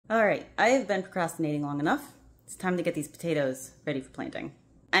All right, I have been procrastinating long enough. It's time to get these potatoes ready for planting.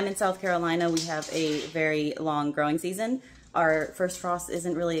 I'm in South Carolina. We have a very long growing season. Our first frost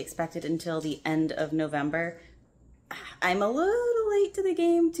isn't really expected until the end of November. I'm a little late to the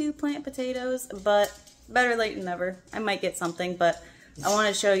game to plant potatoes, but better late than never. I might get something, but I want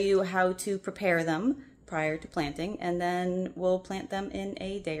to show you how to prepare them prior to planting, and then we'll plant them in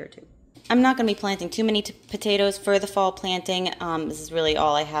a day or two. I'm not going to be planting too many potatoes for the fall planting. This is really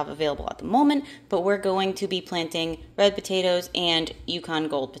all I have available at the moment, but we're going to be planting red potatoes and Yukon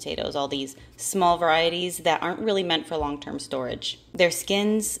Gold potatoes, all these small varieties that aren't really meant for long-term storage. Their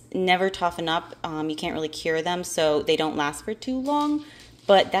skins never toughen up. You can't really cure them, so they don't last for too long,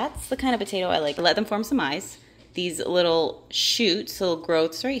 but that's the kind of potato I like. Let them form some eyes. These little shoots, little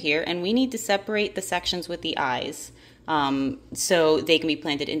growths right here, and we need to separate the sections with the eyes. So they can be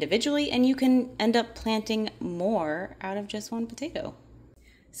planted individually, and you can end up planting more out of just one potato.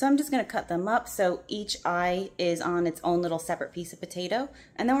 So I'm just going to cut them up so each eye is on its own little separate piece of potato,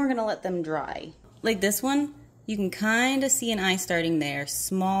 and then we're going to let them dry. Like this one, you can kind of see an eye starting there,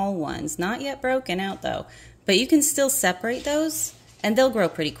 small ones, not yet broken out though, but you can still separate those, and they'll grow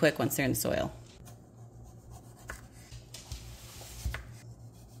pretty quick once they're in the soil.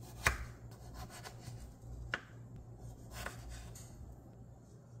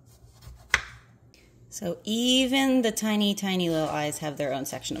 So even the tiny, tiny little eyes have their own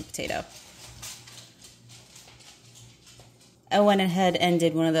section of potato. I went ahead and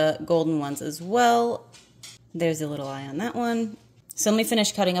did one of the golden ones as well. There's a little eye on that one. So let me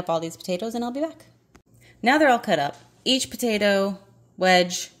finish cutting up all these potatoes and I'll be back. Now they're all cut up. Each potato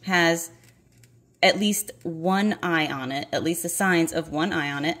wedge has at least one eye on it, at least the signs of one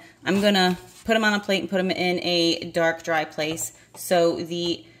eye on it. I'm gonna put them on a plate and put them in a dark, dry place so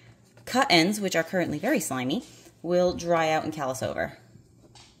the cut ends, which are currently very slimy, will dry out and callus over.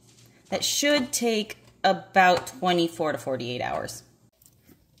 That should take about 24 to 48 hours.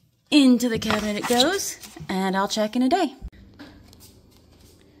 Into the cabinet it goes, and I'll check in a day.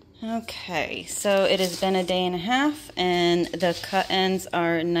 Okay, so it has been a day and a half, and the cut ends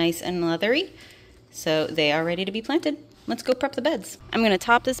are nice and leathery, so they are ready to be planted. Let's go prep the beds. I'm going to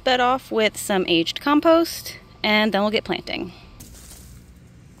top this bed off with some aged compost, and then we'll get planting.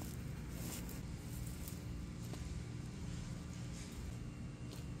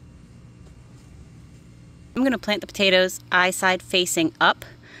 I'm going to plant the potatoes eye side facing up,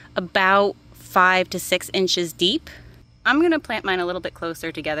 about 5 to 6 inches deep. I'm going to plant mine a little bit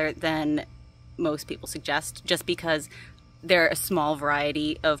closer together than most people suggest, just because they're a small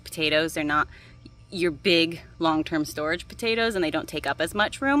variety of potatoes. They're not your big long-term storage potatoes, and they don't take up as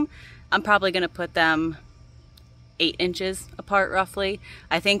much room. I'm probably going to put them 8 inches apart roughly.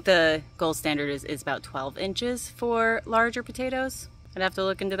 I think the gold standard is about 12 inches for larger potatoes. I'd have to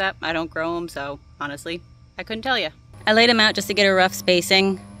look into that. I don't grow them, so honestly, I couldn't tell you. I laid them out just to get a rough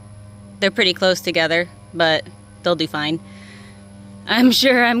spacing. They're pretty close together, but they'll do fine. I'm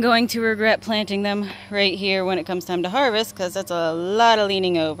sure I'm going to regret planting them right here when it comes time to harvest, because that's a lot of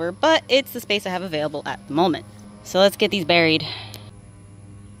leaning over, but it's the space I have available at the moment. So let's get these buried.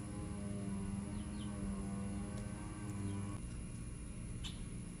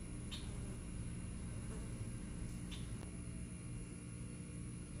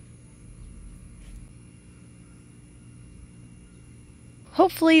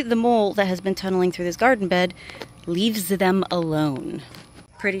 Hopefully the mole that has been tunneling through this garden bed leaves them alone.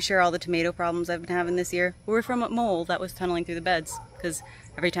 Pretty sure all the tomato problems I've been having this year were from a mole that was tunneling through the beds, because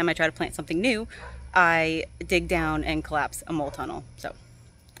every time I try to plant something new, I dig down and collapse a mole tunnel. So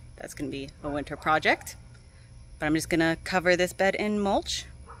that's going to be a winter project. But I'm just going to cover this bed in mulch,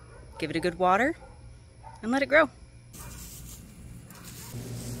 give it a good water, and let it grow.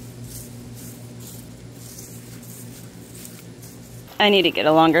 I need to get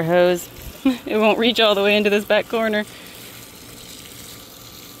a longer hose. It won't reach all the way into this back corner.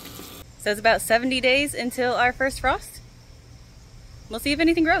 So it's about 70 days until our first frost. We'll see if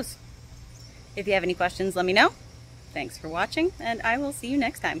anything grows. If you have any questions, let me know. Thanks for watching, and I will see you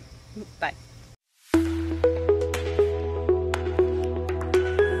next time. Bye.